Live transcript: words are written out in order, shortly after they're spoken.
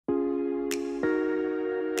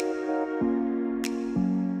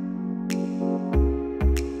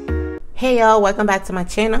Hey y'all, welcome back to my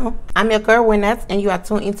channel. I'm your girl Winnette and you are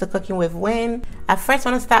tuned into Cooking with Winn. I first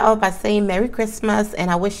want to start off by saying Merry Christmas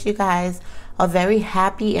and I wish you guys a very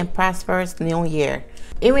happy and prosperous new year.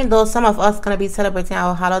 Even though some of us gonna be celebrating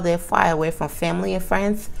our holiday far away from family and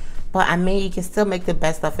friends, but I mean you can still make the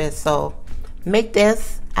best of it. So make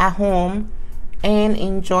this at home and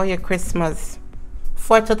enjoy your Christmas.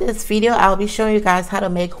 For today's video, I'll be showing you guys how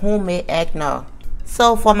to make homemade eggnog.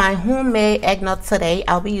 So for my homemade eggnog today,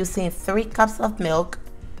 I'll be using 3 cups of milk,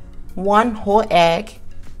 1 whole egg,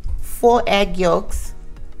 4 egg yolks,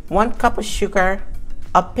 1 cup of sugar,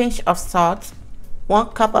 a pinch of salt,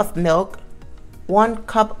 1 cup of milk, 1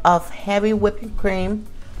 cup of heavy whipping cream,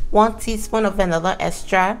 1 teaspoon of vanilla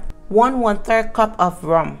extract, 1/3 cup of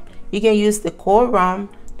rum. You can use the cold rum,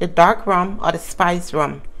 the dark rum, or the spiced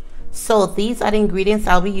rum. So these are the ingredients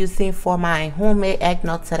I'll be using for my homemade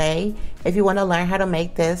eggnog today. If you want to learn how to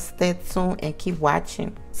make this, stay tuned and keep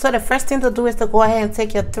watching. So the first thing to do is to go ahead and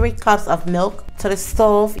take your 3 cups of milk to the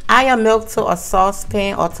stove. Add your milk to a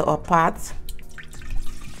saucepan or to a pot.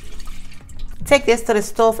 Take this to the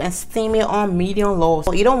stove and steam it on medium-low.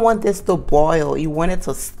 So you don't want this to boil, you want it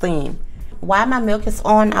to steam. While my milk is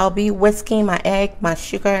on, I'll be whisking my egg, my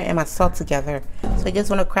sugar, and my salt together. So you just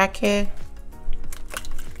want to crack it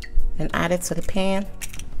and add it to the pan,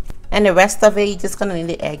 and the rest of it you're just gonna need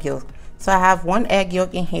the egg yolk. So I have 1 egg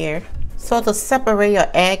yolk in here. So to separate your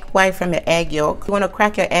egg white from your egg yolk, you want to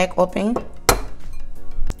crack your egg open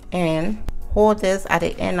and hold this at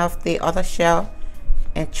the end of the other shell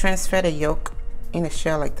and transfer the yolk in the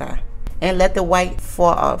shell like that and let the white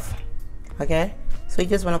fall off. Okay, so you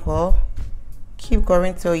just want to keep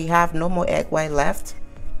going till you have no more egg white left.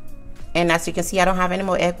 And as you can see, I don't have any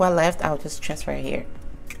more egg white left. I'll just transfer it here.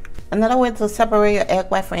 Another way to separate your egg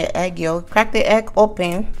white from your egg yolk, crack the egg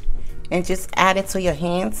open and just add it to your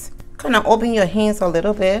hands. Kind of open your hands a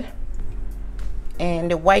little bit and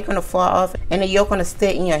the white gonna fall off and the yolk gonna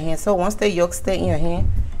stay in your hand. So once the yolk stay in your hand,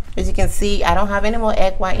 as you can see, I don't have any more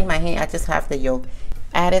egg white in my hand. I just have the yolk.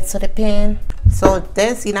 Add it to the pan. So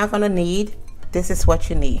this you're not gonna need. This is what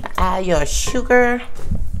you need. Add your sugar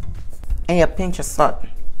and your pinch of salt.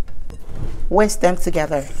 Whisk them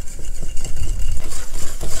together.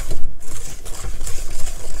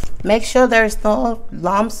 Make sure there's no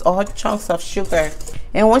lumps or chunks of sugar.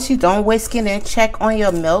 And once you're done whisking it, check on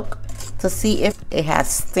your milk to see if it has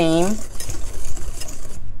steam.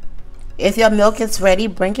 If your milk is ready,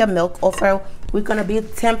 bring your milk over. We're gonna be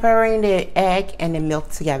tempering the egg and the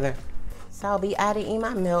milk together. So I'll be adding in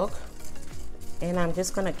my milk and I'm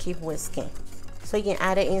just gonna keep whisking. So you can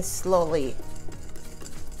add it in slowly.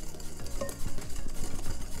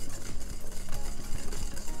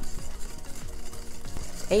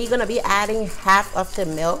 And you're gonna be adding half of the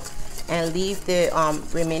milk and leave the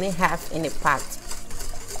remaining half in the pot.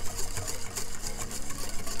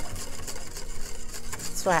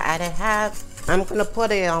 So I added half. I'm gonna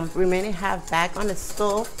put the remaining half back on the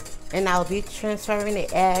stove and I'll be transferring the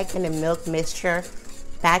egg and the milk mixture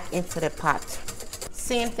back into the pot.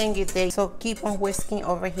 Same thing you did. So keep on whisking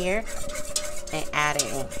over here and adding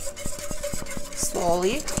in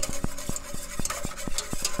slowly.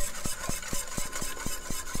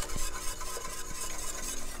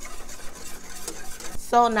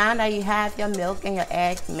 So now that you have your milk and your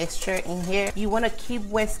egg mixture in here, you want to keep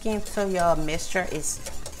whisking till your mixture is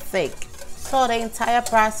thick. So the entire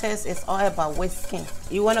process is all about whisking.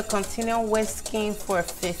 You want to continue whisking for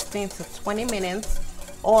 15 to 20 minutes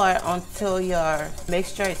or until your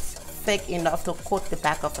mixture is thick enough to coat the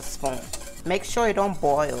back of a spoon. Make sure it don't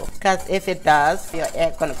boil, because if it does, your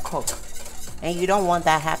egg gonna cook and you don't want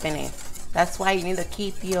that happening. That's why you need to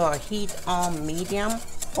keep your heat on medium.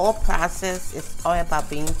 Whole process is all about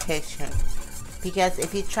being patient, because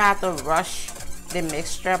if you try to rush the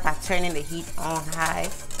mixture by turning the heat on high,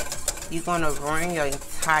 you're gonna ruin your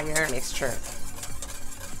entire mixture,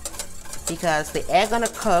 because the egg gonna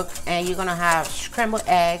cook and you're gonna have scrambled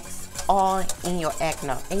eggs all in your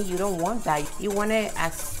eggnog, and you don't want that. You want it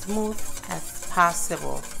as smooth as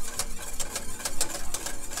possible.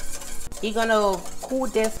 You're gonna cool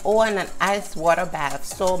this all in an ice water bath,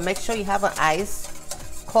 so make sure you have an ice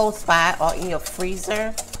close by or in your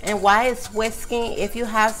freezer. And while it's whisking, if you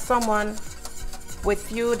have someone with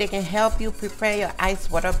you, they can help you prepare your ice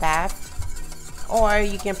water bath, or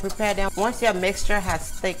you can prepare them once your mixture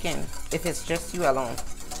has thickened if it's just you alone.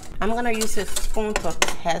 I'm gonna use a spoon to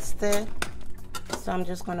test it, so I'm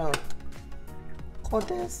just gonna hold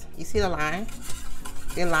this. You see the line?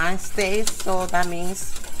 The line stays, so that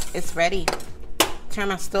means it's ready. Turn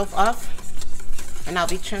my stove off and I'll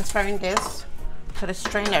be transferring this to the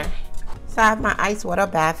strainer. So I have my ice water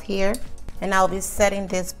bath here and I'll be setting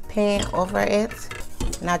this pan over it.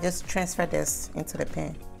 Now just transfer this into the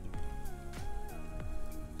pan.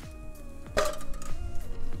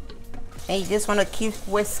 And you just want to keep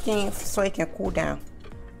whisking so it can cool down.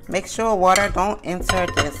 Make sure water don't enter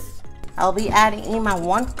this. I'll be adding in my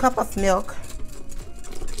 1 cup of milk.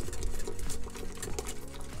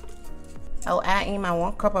 I'll add in my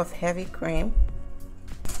 1 cup of heavy cream.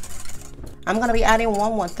 I'm gonna be adding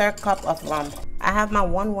 1/3 cup of rum. I have my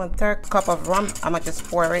 1/3 cup of rum. I'm gonna just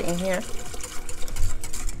pour it in here.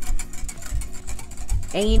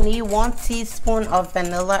 And you need 1 teaspoon of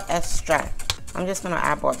vanilla extract. I'm just gonna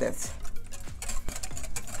eyeball this.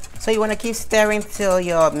 So you wanna keep stirring till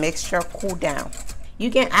your mixture cool down. You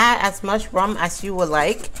can add as much rum as you would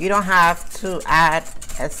like. You don't have to add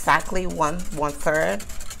exactly 1/3.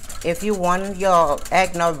 If you want your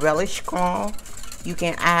eggnog really strong, you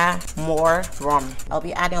can add more rum. I'll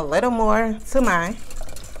be adding a little more to mine.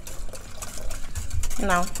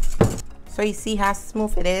 So you see how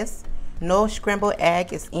smooth it is? No scrambled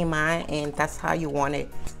egg is in mine, and that's how you want it.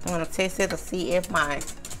 I'm gonna taste it to see if my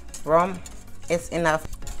rum is enough.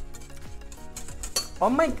 Oh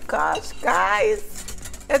my gosh, guys,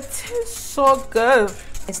 it tastes so good.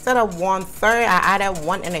 Instead of 1/3, I added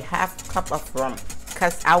 1.5 cup of rum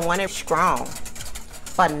because I want it strong,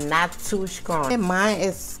 but not too strong. And mine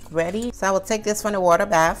is ready, so I will take this from the water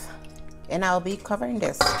bath and I'll be covering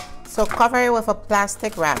this. So cover it with a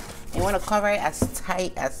plastic wrap. You want to cover it as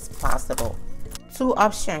tight as possible. 2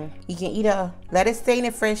 options. You can either let it stay in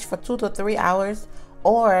the fridge for 2 to 3 hours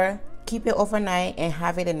or keep it overnight and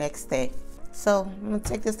have it the next day. So I'm gonna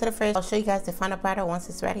take this to the fridge. I'll show you guys the final product once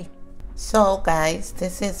it's ready. So guys,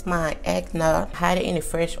 this is my eggnog. I had it in the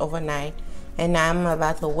fridge overnight, and now I'm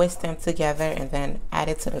about to whisk them together and then add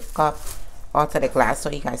it to the cup or to the glass so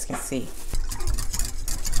you guys can see.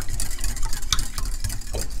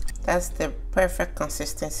 That's the perfect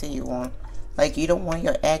consistency you want. Like, you don't want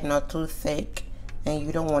your eggnog too thick and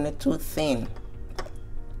you don't want it too thin.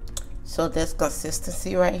 So this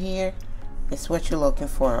consistency right here is what you're looking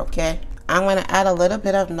for, okay? I'm gonna add a little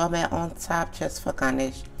bit of nutmeg on top just for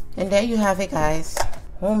garnish. And there you have it, guys.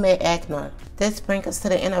 Homemade eggnog. This brings us to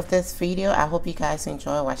the end of this video. I hope you guys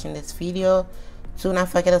enjoy watching this video. Do not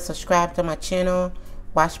forget to subscribe to my channel,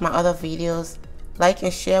 watch my other videos, like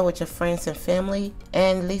and share with your friends and family,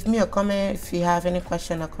 and leave me a comment if you have any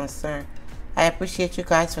question or concern. I appreciate you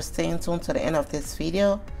guys for staying tuned to the end of this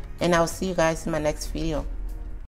video, and I'll see you guys in my next video.